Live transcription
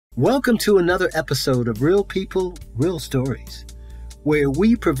Welcome to another episode of Real People, Real Stories, where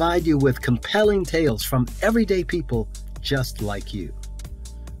we provide you with compelling tales from everyday people just like you.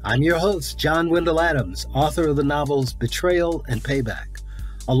 I'm your host, John Wendell Adams, author of the novels Betrayal and PayBack,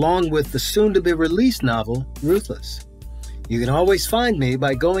 along with the soon-to-be-released novel, Ruthless. You can always find me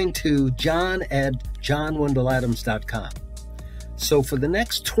by going to john@johnwendelladams.com. So for the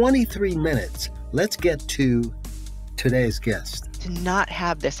next 23 minutes, let's get to today's guest. To not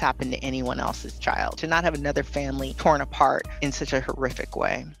have this happen to anyone else's child, to not have another family torn apart in such a horrific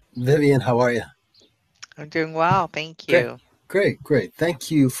way. Vivian, how are you? I'm doing well, thank you. Great.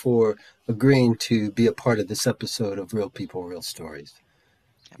 Thank you for agreeing to be a part of this episode of Real People, Real Stories.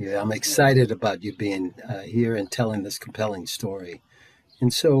 Yeah, I'm excited about you being here and telling this compelling story.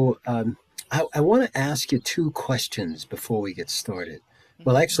 And so I want to ask you two questions before we get started.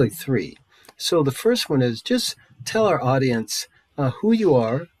 Well, actually three. So the first one is just tell our audience who you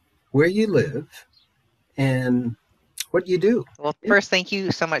are, where you live, and what you do. Well, first, thank you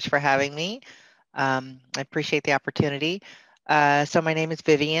so much for having me. I appreciate the opportunity. So my name is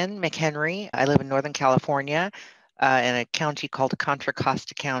Vivian McHenry. I live in Northern California in a county called Contra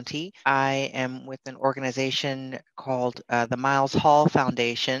Costa County. I am with an organization called the Miles Hall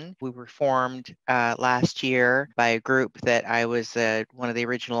Foundation. We were formed last year by a group that I was one of the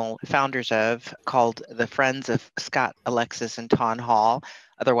original founders of called the Friends of Scott, Alexis, and Ton Hall,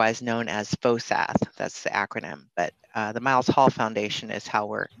 otherwise known as FOSATH. That's the acronym. But the Miles Hall Foundation is how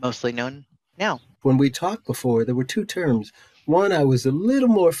we're mostly known now. When we talked before, there were two terms. One I was a little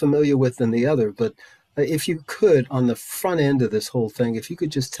more familiar with than the other, but if you could, on the front end of this whole thing, if you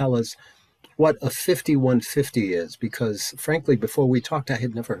could just tell us what a 5150 is, because frankly, before we talked, I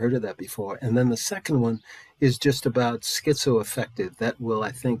had never heard of that before. And then the second one is just about schizoaffective. That will,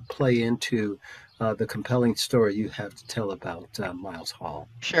 I think, play into the compelling story you have to tell about Miles Hall.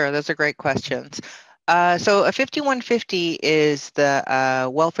 Sure, those are great questions. So a 5150 is the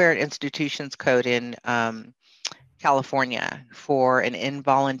Welfare and Institutions Code in California for an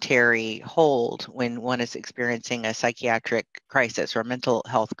involuntary hold when one is experiencing a psychiatric crisis or a mental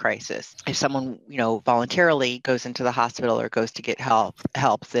health crisis. If someone, voluntarily goes into the hospital or goes to get help,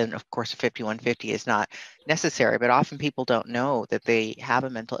 then of course a 5150 is not necessary. But often people don't know that they have a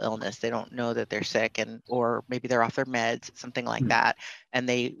mental illness. They don't know that they're sick, or maybe they're off their meds, something like that, and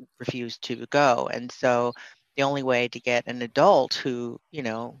they refuse to go. And so the only way to get an adult who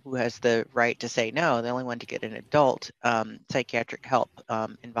has the right to say no, the only one to get an adult psychiatric help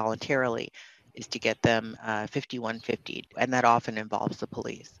involuntarily is to get them 5150, and that often involves the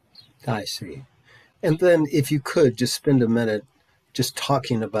police. I see. And then if you could just spend a minute just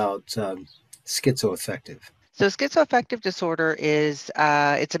talking about schizoaffective. So schizoaffective disorder is,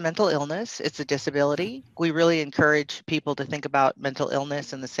 it's a mental illness. It's a disability. We really encourage people to think about mental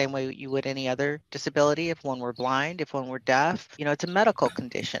illness in the same way you would any other disability. If one were blind, if one were deaf, it's a medical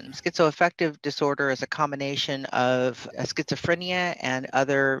condition. Schizoaffective disorder is a combination of schizophrenia and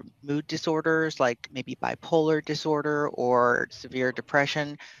other mood disorders, like maybe bipolar disorder or severe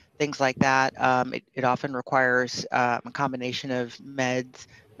depression, things like that. It often requires a combination of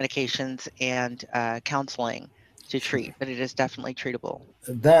medications and counseling to treat, but it is definitely treatable.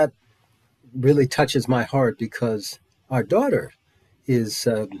 That really touches my heart because our daughter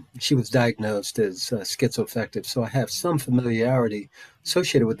she was diagnosed as schizoaffective, so I have some familiarity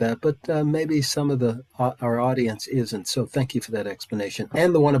associated with that, but maybe some of our audience isn't. So thank you for that explanation.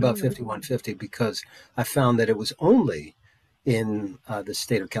 And the one about 5150, because I found that it was only in the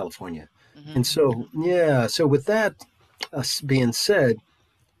state of California. Mm-hmm. And so, so with that being said,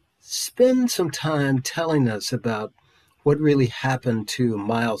 spend some time telling us about what really happened to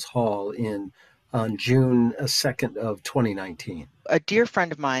Miles Hall on June 2nd of 2019. A dear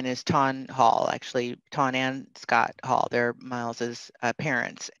friend of mine is Ton Hall, actually Ton and Scott Hall. They're Miles's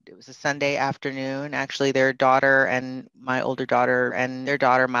parents. It was a Sunday afternoon. Actually, their daughter and my older daughter and their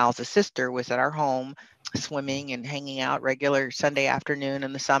daughter, Miles's sister, was at our home swimming and hanging out regular Sunday afternoon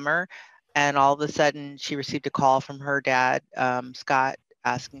in the summer. And all of a sudden, she received a call from her dad, Scott,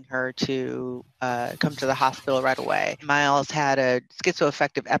 asking her to come to the hospital right away. Miles had a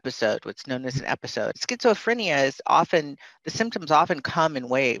schizoaffective episode, what's known as an episode. Schizophrenia is the symptoms often come in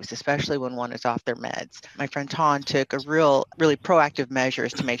waves, especially when one is off their meds. My friend Ton took really proactive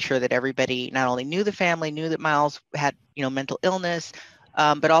measures to make sure that everybody not only knew the family, knew that Miles had, mental illness,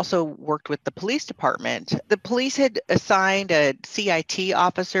 but also worked with the police department. The police had assigned a CIT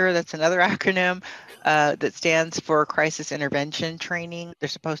officer, that's another acronym, that stands for Crisis Intervention Training. They're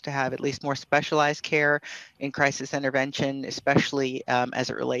supposed to have at least more specialized care in crisis intervention, especially as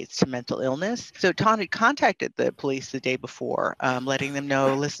it relates to mental illness. So Tom had contacted the police the day before, letting them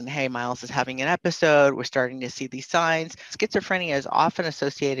know, listen, hey, Miles is having an episode. We're starting to see these signs. Schizophrenia is often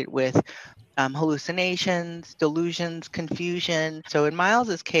associated with hallucinations, delusions, confusion. So in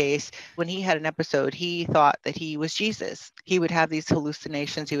Miles's case, when he had an episode, he thought that he was Jesus. He would have these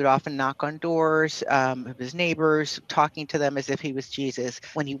hallucinations. He would often knock on doors of his neighbors, talking to them as if he was Jesus.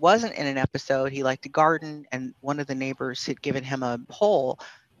 When he wasn't in an episode, he liked to garden, and one of the neighbors had given him a pole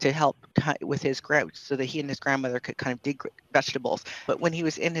to help with his so that he and his grandmother could kind of dig vegetables. But when he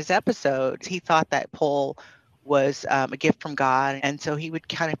was in his episodes, he thought that pole was a gift from God. And so he would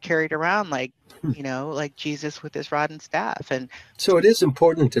kind of carry it around like, like Jesus with his rod and staff. And So it is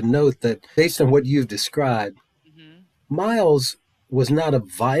important to note that based on what you've described, mhm, Miles was not a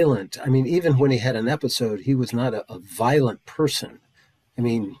violent, I mean, even when he had an episode, he was not a violent person. I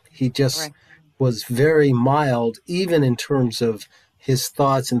mean, he just right. was very mild, even in terms of his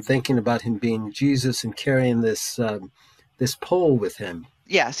thoughts and thinking about him being Jesus and carrying this pole with him.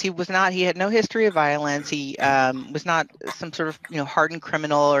 Yes, he was not. He had no history of violence. He was not some sort of hardened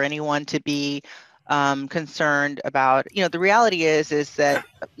criminal or anyone to be concerned about. The reality is that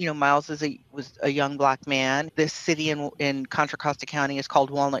Miles was a young Black man. This city in Contra Costa County is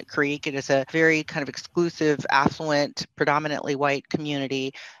called Walnut Creek. It is a very kind of exclusive, affluent, predominantly white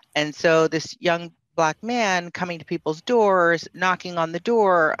community, and so this young Black man coming to people's doors, knocking on the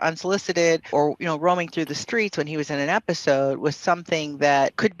door unsolicited, or roaming through the streets when he was in an episode was something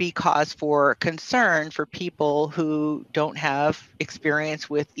that could be cause for concern for people who don't have experience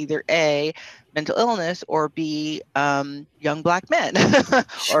with either A, mental illness, or B, young Black men or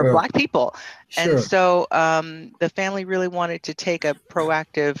Sure, Black people. And sure. so the family really wanted to take a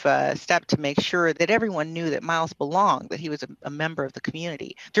proactive step to make sure that everyone knew that Miles belonged, that he was a member of the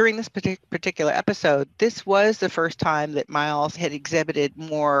community. During this particular episode, this was the first time that Miles had exhibited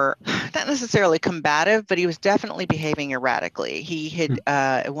more, not necessarily combative, but he was definitely behaving erratically. He had,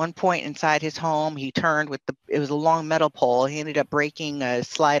 at one point inside his home, he turned it was a long metal pole. He ended up breaking a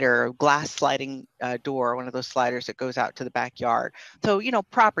glass sliding door, one of those sliders that goes out to the backyard. So,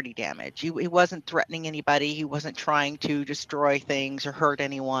 property damage. He wasn't threatening anybody. He wasn't trying to destroy things or hurt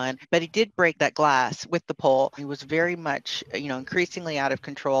anyone, but he did break that glass with the pole. He was very much, increasingly out of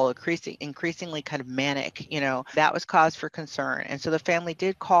control, increasingly kind of manic. That was cause for concern. And so the family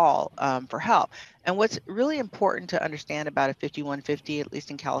did call for help. And what's really important to understand about a 5150, at least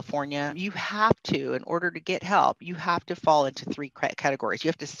in California, you have to, in order to get help, you have to fall into three categories. You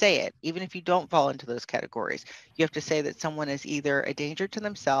have to say it, even if you don't fall into those categories. You have to say that someone is either a danger to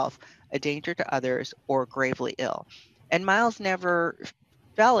themselves, a danger to others, or gravely ill. And Miles never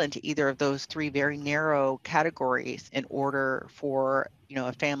fell into either of those three very narrow categories in order for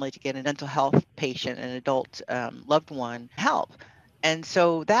a family to get a mental health patient, an adult loved one, help. And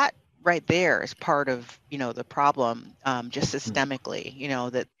so that right there is part of the problem, just systemically,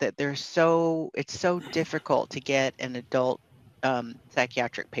 that it's so difficult to get an adult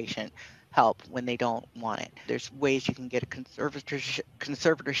psychiatric patient help when they don't want it. There's ways you can get a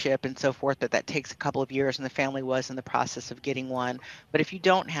conservatorship and so forth, but that takes a couple of years, and the family was in the process of getting one. But if you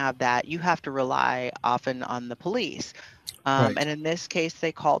don't have that, you have to rely often on the police. Right. And in this case,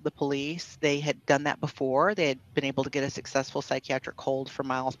 they called the police. They had done that before. They had been able to get a successful psychiatric hold for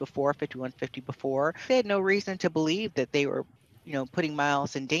Miles before, 5150 before. They had no reason to believe that they were, putting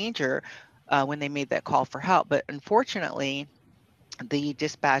Miles in danger when they made that call for help. But unfortunately, the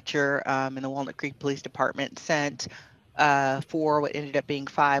dispatcher in the Walnut Creek Police Department sent four, what ended up being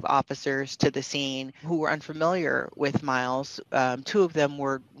five officers to the scene who were unfamiliar with Miles. Two of them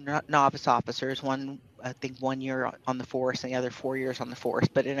were novice officers. One, I think, 1 year on the force, and the other 4 years on the force.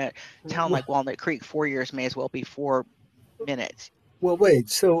 But in a town like Walnut Creek, 4 years may as well be 4 minutes. Well, wait.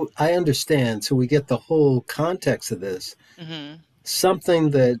 So I understand. So we get the whole context of this. Mm-hmm.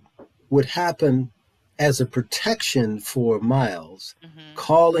 Something that would happen as a protection for Miles, Mm-hmm.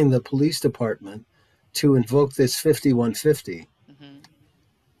 calling the police department to invoke this 5150, Mm-hmm.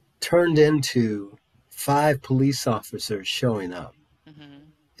 turned into five police officers showing up. Mm-hmm.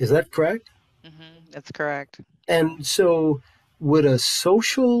 Is that correct? Mm-hmm. That's correct. And so would a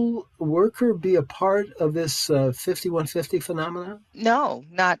social worker be a part of this 5150 phenomenon? No,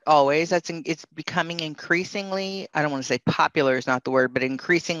 not always. It's becoming increasingly, I don't want to say popular is not the word, but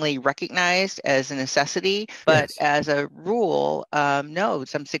increasingly recognized as a necessity. But Yes, as a rule, no,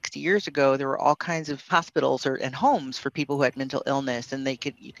 some 60 years ago, there were all kinds of hospitals and homes for people who had mental illness, and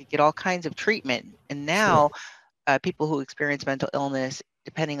you could get all kinds of treatment. And sure. now people who experience mental illness,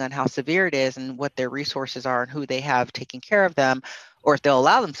 depending on how severe it is and what their resources are and who they have taking care of them, or if they'll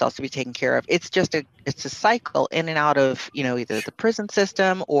allow themselves to be taken care of, it's a cycle in and out of either the prison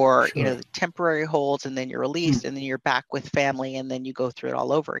system or Sure. the temporary holds, and then you're Mm, released, and then you're back with family, and then you go through it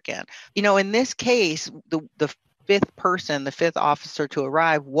all over again. In this case, the fifth person, the fifth officer to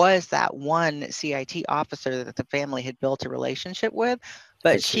arrive was that one CIT officer that the family had built a relationship with, I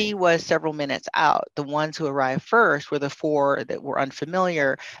but see. she was several minutes out. The ones who arrived first were the four that were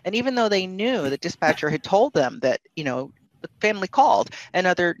unfamiliar. And even though they knew, the dispatcher had told them that, the family called and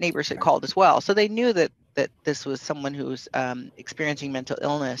other neighbors had called as well. So they knew that this was someone who was experiencing mental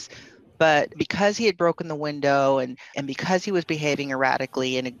illness. But because he had broken the window, and because he was behaving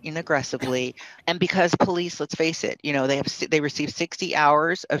erratically and aggressively, and because police, let's face it, they receive 60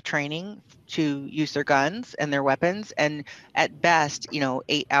 hours of training to use their guns and their weapons, and at best,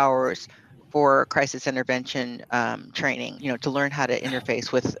 8 hours for crisis intervention training, to learn how to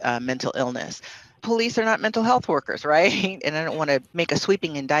interface with mental illness. Police are not mental health workers, right? And I don't want to make a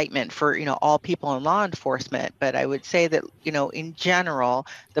sweeping indictment for, all people in law enforcement, but I would say that, in general,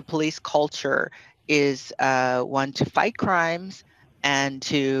 the police culture is one to fight crimes and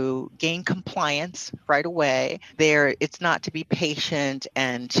to gain compliance right away. It's not to be patient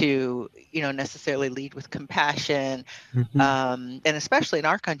and to, necessarily lead with compassion. Hmm. And especially in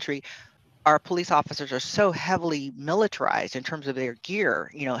our country, our police officers are so heavily militarized in terms of their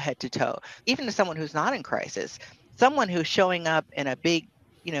gear, head to toe. Even to someone who's not in crisis, someone who's showing up in a big,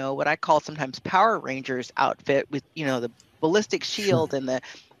 what I call sometimes Power Rangers outfit with, the ballistic Sure. shield and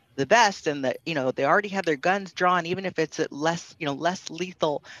the vest, and they already have their guns drawn, even if it's at less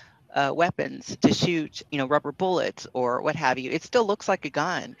lethal weapons to shoot, rubber bullets or what have you. It still looks like a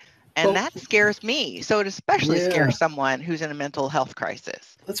gun. And Well, that scares me. So it especially yeah, scares someone who's in a mental health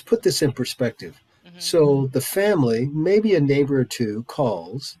crisis. let's put this in perspective. Hmm. So the family, maybe a neighbor or two,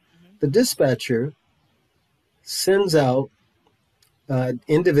 calls. Hmm. The dispatcher sends out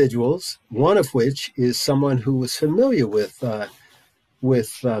individuals, one of which is someone who was familiar with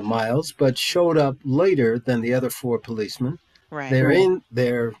Miles, but showed up later than the other four policemen. Right. They're in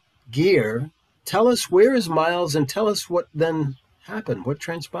their gear. Tell us, where is Miles, and tell us what then happened, what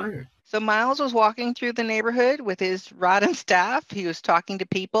transpired. So Miles was walking through the neighborhood with his rod and staff. He was talking to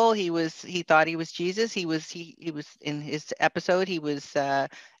people. He thought he was Jesus. He was in his episode. He was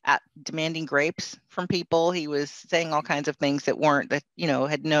demanding grapes from people. He was saying all kinds of things that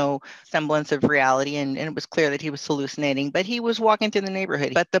had no semblance of reality, and it was clear that he was hallucinating. But he was walking through the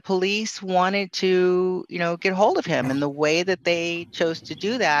neighborhood. But the police wanted to, get hold of him, and the way that they chose to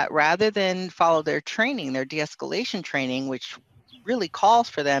do that, rather than follow their training, their de-escalation training, which really calls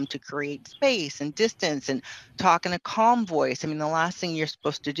for them to create space and distance and talk in a calm voice. I mean, the last thing you're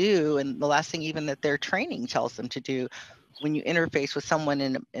supposed to do, and the last thing even that their training tells them to do when you interface with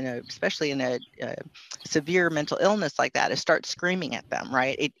someone especially in a severe mental illness like that, is start screaming at them,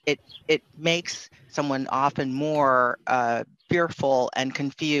 right? It makes someone often more fearful and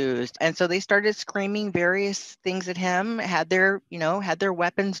confused. And so they started screaming various things at him, had their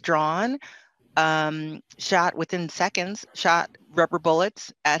weapons drawn, shot within seconds, shot rubber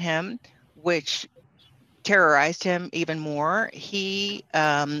bullets at him, which terrorized him even more. He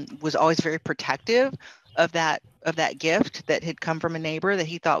was always very protective of that gift that had come from a neighbor that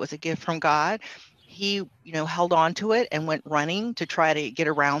he thought was a gift from God. He, held on to it and went running to try to get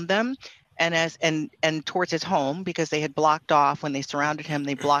around them, and towards his home, because they had blocked off when they surrounded him.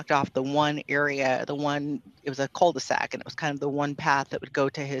 They blocked off the one area, it was a cul-de-sac, and it was kind of the one path that would go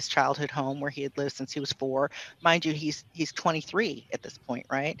to his childhood home where he had lived since he was 4. Mind you, he's 23 at this point,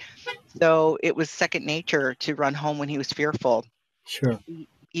 right? So it was second nature to run home when he was fearful. Sure.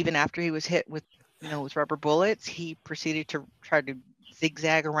 Even after he was hit with rubber bullets, he proceeded to try to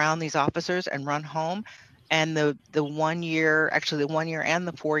zigzag around these officers and run home. And the 1 year, actually the 1 year and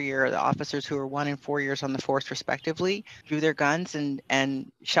the 4 year, the officers who were 1 and 4 years on the force respectively, drew their guns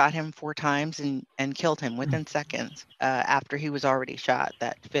and shot him 4 times and killed him within seconds after he was already shot.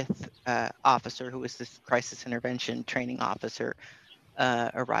 That fifth officer, who was this crisis intervention training officer,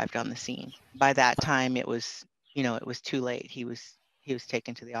 arrived on the scene. By that time, it was too late. He was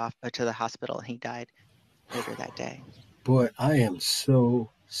taken to the hospital, and he died later that day. Boy, I am so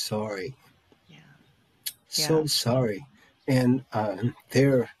sorry. Yeah, yeah, So sorry. And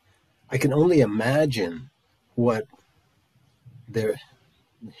there, I can only imagine what their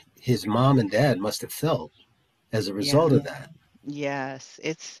his mom and dad must have felt as a result Yeah. of that. Yes.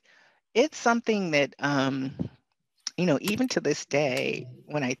 It's something that even to this day,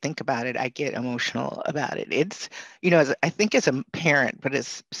 when I think about it, I get emotional about it. It's, I think as a parent, but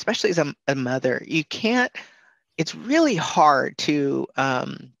especially as a mother, you can't, it's really hard to,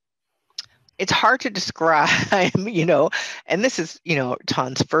 it's hard to describe, and this is,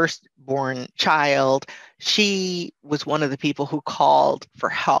 Tan's firstborn child. She was one of the people who called for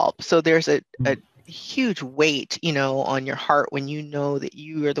help. So there's a huge weight, on your heart when you know that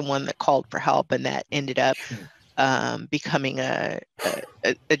you are the one that called for help and that ended up Sure, becoming a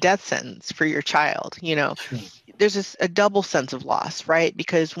death sentence for your child. sure, There's a double sense of loss, right?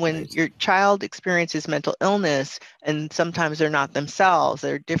 Because when right, your child experiences mental illness, and sometimes they're not themselves,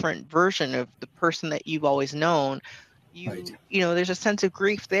 they're a different version of the person that you've always known, right, there's a sense of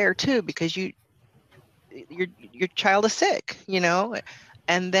grief there too, because your child is sick,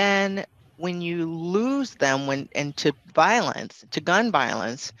 and then when you lose them and to violence, to gun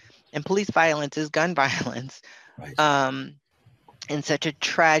violence, and police violence is gun violence, right. um, in such a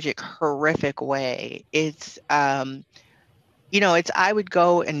tragic, horrific way. It's I would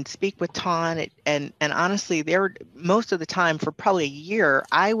go and speak with Ton, and honestly, there most of the time for probably a year,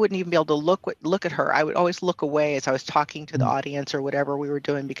 I wouldn't even be able to look at her. I would always look away as I was talking to the Mm, audience or whatever we were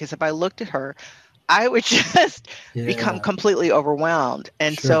doing, because if I looked at her, I would just become yeah, completely overwhelmed.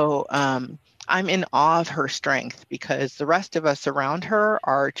 And sure, so I'm in awe of her strength, because the rest of us around her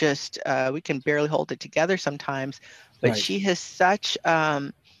are just, we can barely hold it together sometimes. But right, she has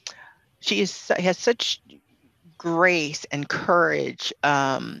has such grace and courage.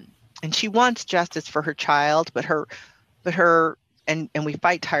 And she wants justice for her child, but her, and we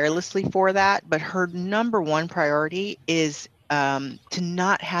fight tirelessly for that. But her number one priority is to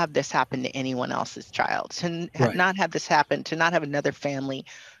not have this happen to anyone else's child, to right, not have this happen, to not have another family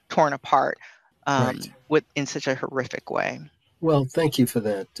torn apart right. in such a horrific way. Well, thank you for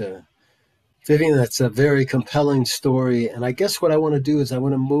that, Vivian. That's a very compelling story. And I guess what I want to do is I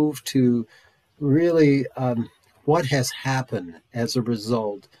want to move to really what has happened as a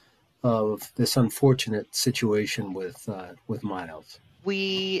result of this unfortunate situation with Miles.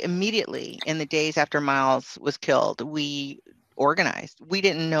 We immediately, in the days after Miles was killed, we organized. We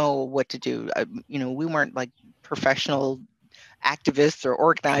didn't know what to do. We weren't like professional activists or Yeah,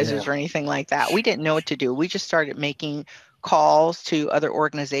 organizers or anything like that. We didn't know what to do. We just started making calls to other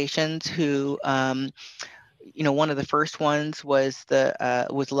organizations who, one of the first ones was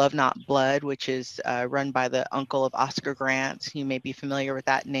Love Not Blood, which is run by the uncle of Oscar Grant. You may be familiar with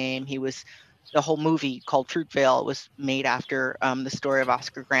that name. The whole movie called Fruitvale was made after the story of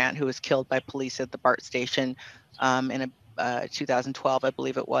Oscar Grant, who was killed by police at the BART station in 2012, I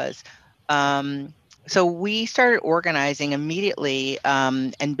believe it was. So we started organizing immediately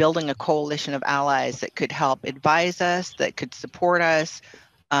and building a coalition of allies that could help advise us, that could support us,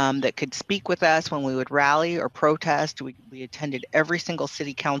 that could speak with us when we would rally or protest. We attended every single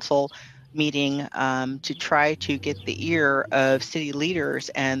city council meeting to try to get the ear of city leaders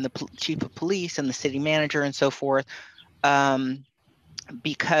and the chief of police and the city manager and so forth, um,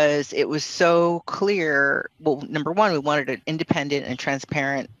 because it was so clear. Well, number one, we wanted an independent and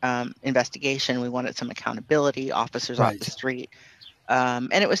transparent investigation. We wanted some accountability, officers off the right, street.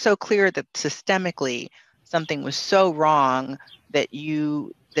 And it was so clear that systemically something was so wrong that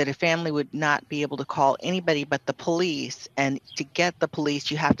a family would not be able to call anybody but the police. And to get the police,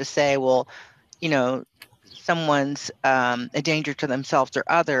 you have to say, well, you know, someone's a danger to themselves or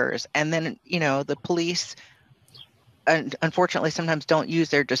others. And then, the police unfortunately sometimes don't use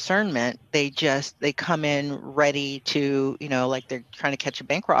their discernment. They come in ready to, like they're trying to catch a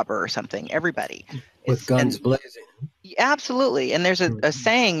bank robber or something. Everybody. with It's guns and blazing. Absolutely. And there's a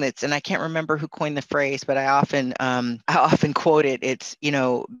saying and I can't remember who coined the phrase, but I often quote it. It's,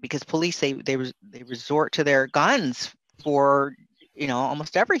 because police, they resort to their guns for,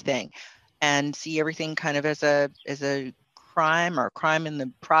 almost everything, and see everything kind of as a crime or crime in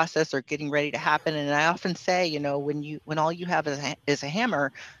the process or getting ready to happen. And I often say, when all you have is a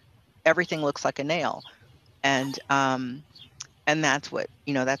hammer, everything looks like a nail. And that's what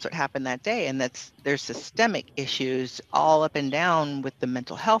happened that day. And there's systemic issues all up and down with the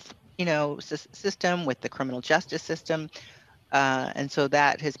mental health, system, with the criminal justice system. And so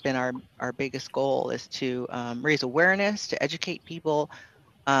that has been our biggest goal, is to raise awareness, to educate people,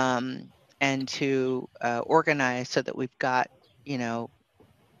 um, and to organize so that we've got, you know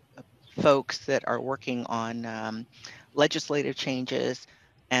folks that are working on legislative changes,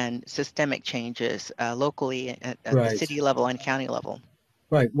 and systemic changes locally at the Right. city level and county level.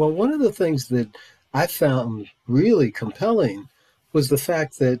 Right. Well, one of the things that I found really compelling was the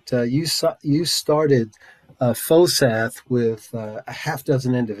fact that you started FOSATH with a half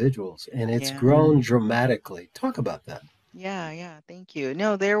dozen individuals, and it's Yeah. grown dramatically. Talk about that. Yeah, yeah, thank you.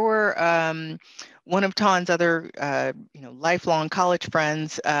 No, there were one of Ton's other, lifelong college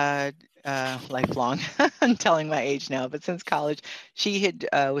friends, lifelong. I'm telling my age now, but since college, she had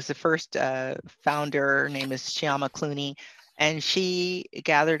was the first founder. Her name is Shyama Clooney, and she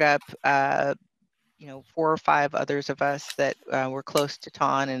gathered up, 4 or 5 others of us that were close to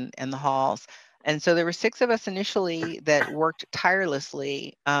Ton and the halls. And so there were 6 of us initially that worked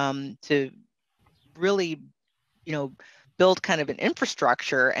tirelessly to really build kind of an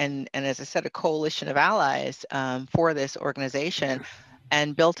infrastructure and as I said, a coalition of allies for this organization,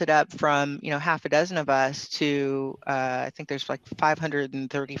 and built it up from half a dozen of us to I think there's like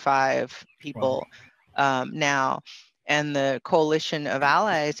 535 Wow. people now. And the coalition of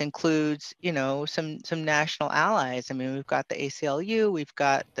allies includes, some national allies. I mean, we've got the ACLU, we've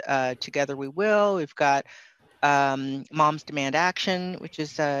got Together We Will, we've got Moms Demand Action, which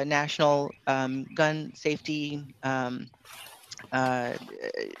is a national gun safety. I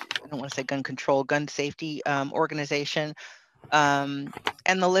don't want to say gun control, gun safety organization. Um,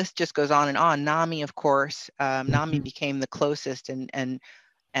 and the list just goes on and on. NAMI, of course, NAMI Mhm. became the closest and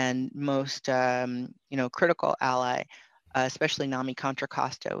most critical ally, especially NAMI Contra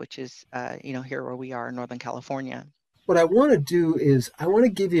Costa, which is here where we are in Northern California. What I want to do is I want to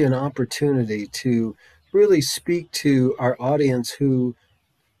give you an opportunity to really speak to our audience who,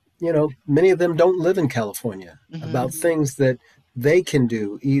 many of them don't live in California, Mm-hmm. about things that they can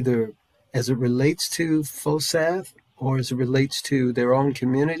do either as it relates to FOSATH or as it relates to their own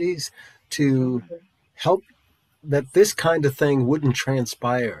communities to Sure. help that this kind of thing wouldn't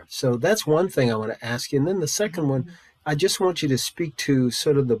transpire. So that's one thing I want to ask you. And then the second Mm-hmm. one, I just want you to speak to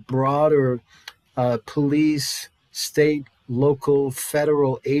sort of the broader police, state, local,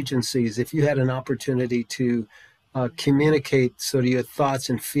 federal agencies, if you had an opportunity to communicate sort of your thoughts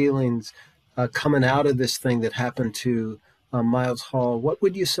and feelings coming out of this thing that happened to Miles Hall, what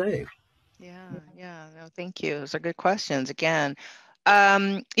would you say? Yeah, yeah, no, thank you. Those are good questions. Again,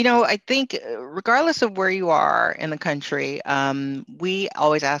 I think regardless of where you are in the country, we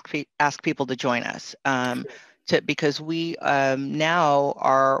always ask people to join us because we now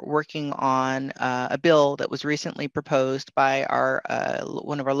are working on a bill that was recently proposed by our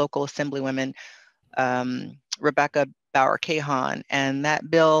one of our local assemblywomen, Rebecca Bauer Kahan, and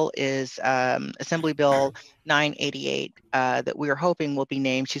that bill is Assembly Bill 988 that we are hoping will be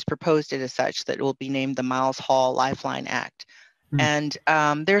named. She's proposed it as such that it will be named the Miles Hall Lifeline Act. Hmm. And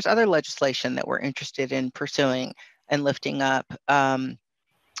there's other legislation that we're interested in pursuing and lifting up. And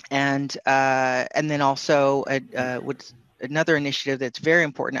then also what's another initiative that's very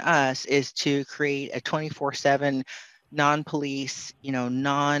important to us is to create a 24/7 non-police,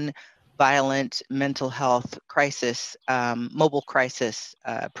 non-violent mental health crisis, mobile crisis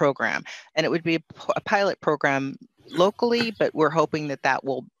program. And it would be a pilot program locally, but we're hoping that that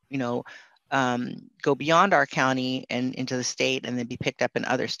will, go beyond our county and into the state and then be picked up in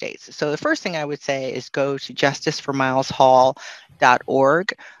other states. So the first thing I would say is go to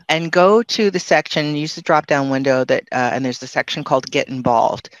justiceformileshall.org and go to the section, use the drop down window and there's the section called Get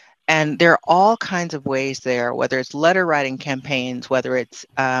Involved. And there are all kinds of ways there, whether it's letter writing campaigns, whether it's,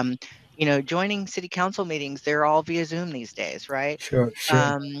 joining city council meetings, they're all via Zoom these days, right? Sure, sure,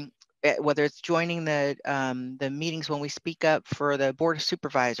 Um, Whether it's joining the meetings when we speak up for the board of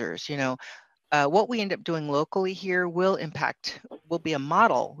supervisors, what we end up doing locally here will be a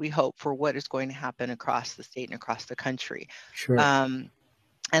model, we hope, for what is going to happen across the state and across the country. sure. Um,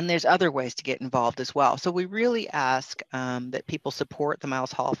 and there's other ways to get involved as well. So we really ask that people support the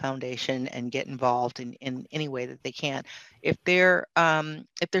Miles Hall Foundation and get involved in any way that they can. If there's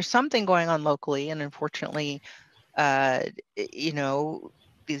something going on locally, and unfortunately, uh, you know,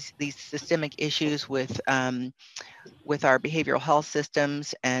 these systemic issues with our behavioral health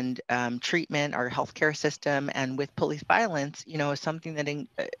systems and treatment, our healthcare system, and with police violence, is something that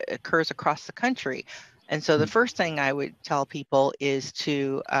occurs across the country. And so the Hmm. first thing I would tell people is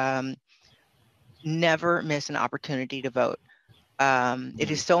to never miss an opportunity to vote.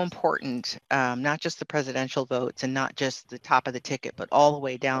 It is so important, not just the presidential votes and not just the top of the ticket, but all the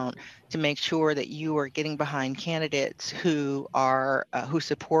way down to make sure that you are getting behind candidates who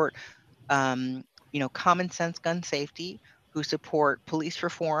support common sense gun safety, who support police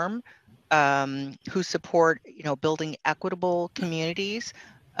reform, who support, building equitable communities,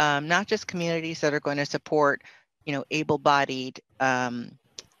 not just communities that are going to support, able-bodied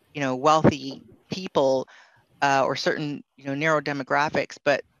wealthy people or certain narrow demographics,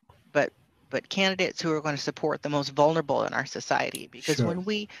 but but candidates who are going to support the most vulnerable in our society. Because Sure. when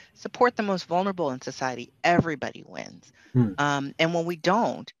we support the most vulnerable in society, everybody wins. Hmm. And when we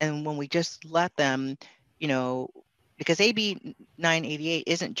don't, and when we just let them, you know, because AB 988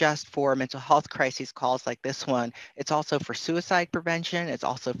 isn't just for mental health crises calls like this one. It's also for suicide prevention. It's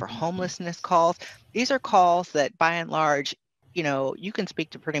also for homelessness calls. These are calls that, by and large, you can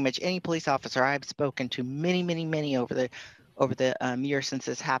speak to pretty much any police officer. I've spoken to many, many, many over the years since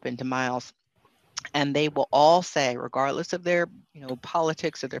this happened to Miles, and they will all say, regardless of their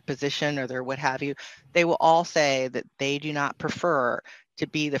politics or their position or their what have you, they will all say that they do not prefer to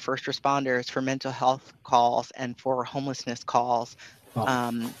be the first responders for mental health calls and for homelessness calls.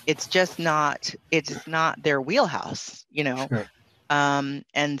 Oh, It's not their wheelhouse. sure.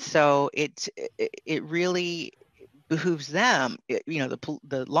 And so it really behooves them,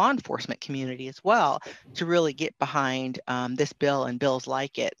 the law enforcement community as well, to really get behind this bill and bills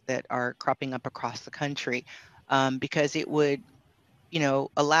like it that are cropping up across the country, because it would,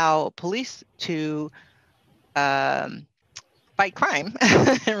 allow police to um, fight crime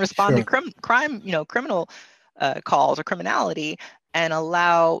and respond to Sure. crime, criminal calls or criminality, and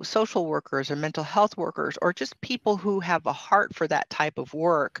allow social workers or mental health workers or just people who have a heart for that type of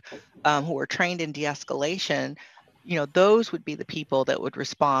work, who are trained in de-escalation. Those would be the people that would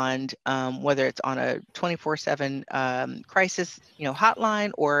respond, whether it's on a 24/7 crisis,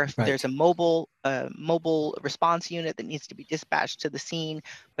 hotline, or if there's Right. a mobile response unit that needs to be dispatched to the scene.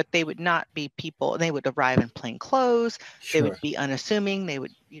 But they would not be people, and they would arrive in plain clothes. They would Sure. be unassuming. They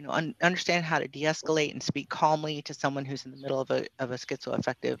would, understand how to de-escalate and speak calmly to someone who's in the middle of a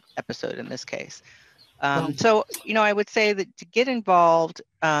schizoaffective episode in this case. Well, So, I would say that to get involved,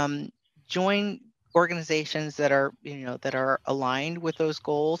 join organizations that are aligned with those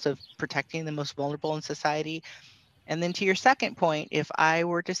goals of protecting the most vulnerable in society. And then to your second point, if I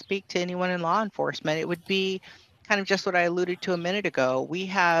were to speak to anyone in law enforcement, it would be kind of just what I alluded to a minute ago.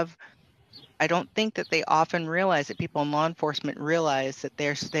 I don't think that they often realize, that people in law enforcement realize, that they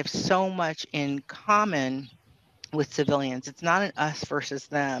have so much in common with civilians. It's not an us versus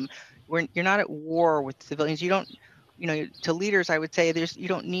them. You're not at war with civilians. You don't, to leaders, I would say you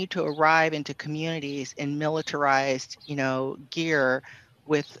don't need to arrive into communities in militarized, gear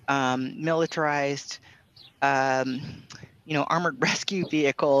with militarized, um, armored rescue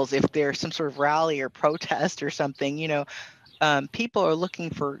vehicles if there's some sort of rally or protest or something. People are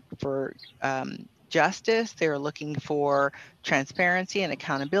looking for justice. They're looking for transparency and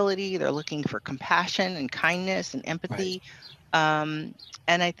accountability. They're looking for compassion and kindness and right. empathy. Um,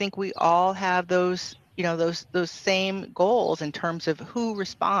 and I think we all have those, those same goals in terms of who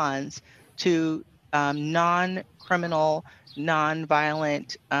responds to non-criminal,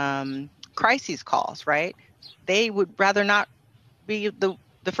 non-violent crises calls, right? They would rather not be the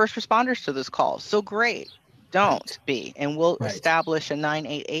first responders to those calls. So great, Right. don't be, and we'll Right. establish a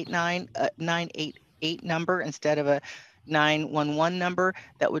 988 number instead of a 911 number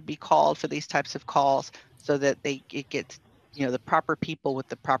that would be called for these types of calls, so that it gets, the proper people with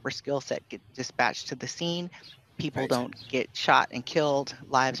the proper skill set get dispatched to the scene. People Right. don't get shot and killed.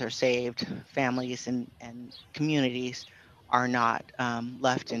 Lives are saved. Families and communities are not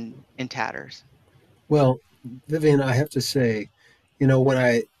left in tatters. Well, Vivian, I have to say,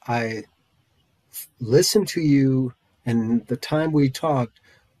 when I listened to you and the time we talked,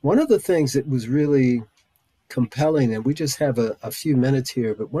 one of the things that was really compelling, and we just have a few minutes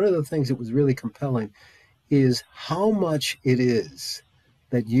here, but one of the things that was really compelling is how much it is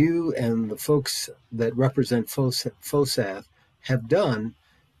that you and the folks that represent FOSATH have done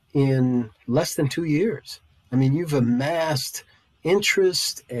in less than 2 years. I mean, you've amassed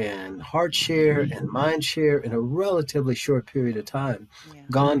interest and heart share and mind share in a relatively short period of time, Yeah.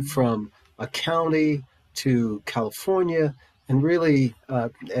 gone from a county to California, and really,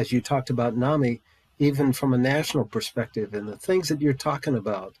 as you talked about NAMI, even from a national perspective. And the things that you're talking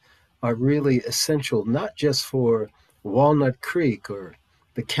about are really essential, not just for Walnut Creek or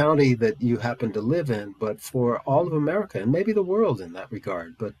the county that you happen to live in, but for all of America and maybe the world in that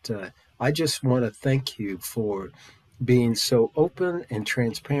regard. But I just want to thank you for being so open and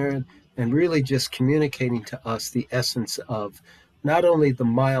transparent and really just communicating to us the essence of not only the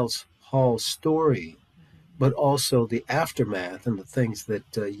Miles Hall story, Mhm. but also the aftermath and the things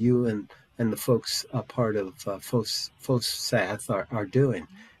that you and the folks a part of FOSATH are doing.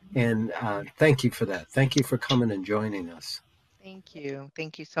 Mhm. And thank you for that. Thank you for coming and joining us. Thank you.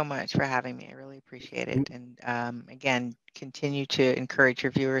 Thank you so much for having me. I really appreciate it. And again, continue to encourage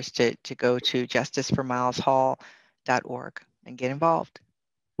your viewers to go to justiceformileshall.org and get involved.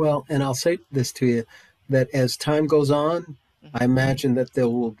 Well, and I'll say this to you, that as time goes on, I Mhm. imagine that there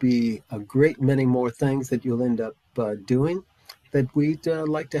will be a great many more things that you'll end up doing that we'd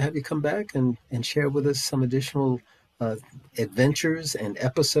like to have you come back and share with us some additional uh, adventures and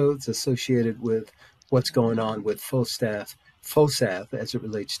episodes associated with what's going on with FOSAF as it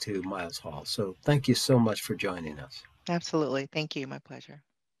relates to Miles Hall. So thank you so much for joining us. Absolutely. Thank you. My pleasure.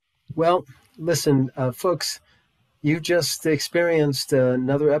 Well, listen, folks, you just experienced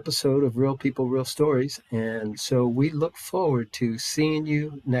another episode of Real People, Real Stories, and so we look forward to seeing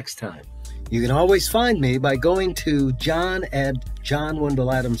you next time. You can always find me by going to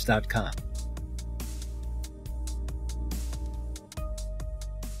john@johnwendelladams.com.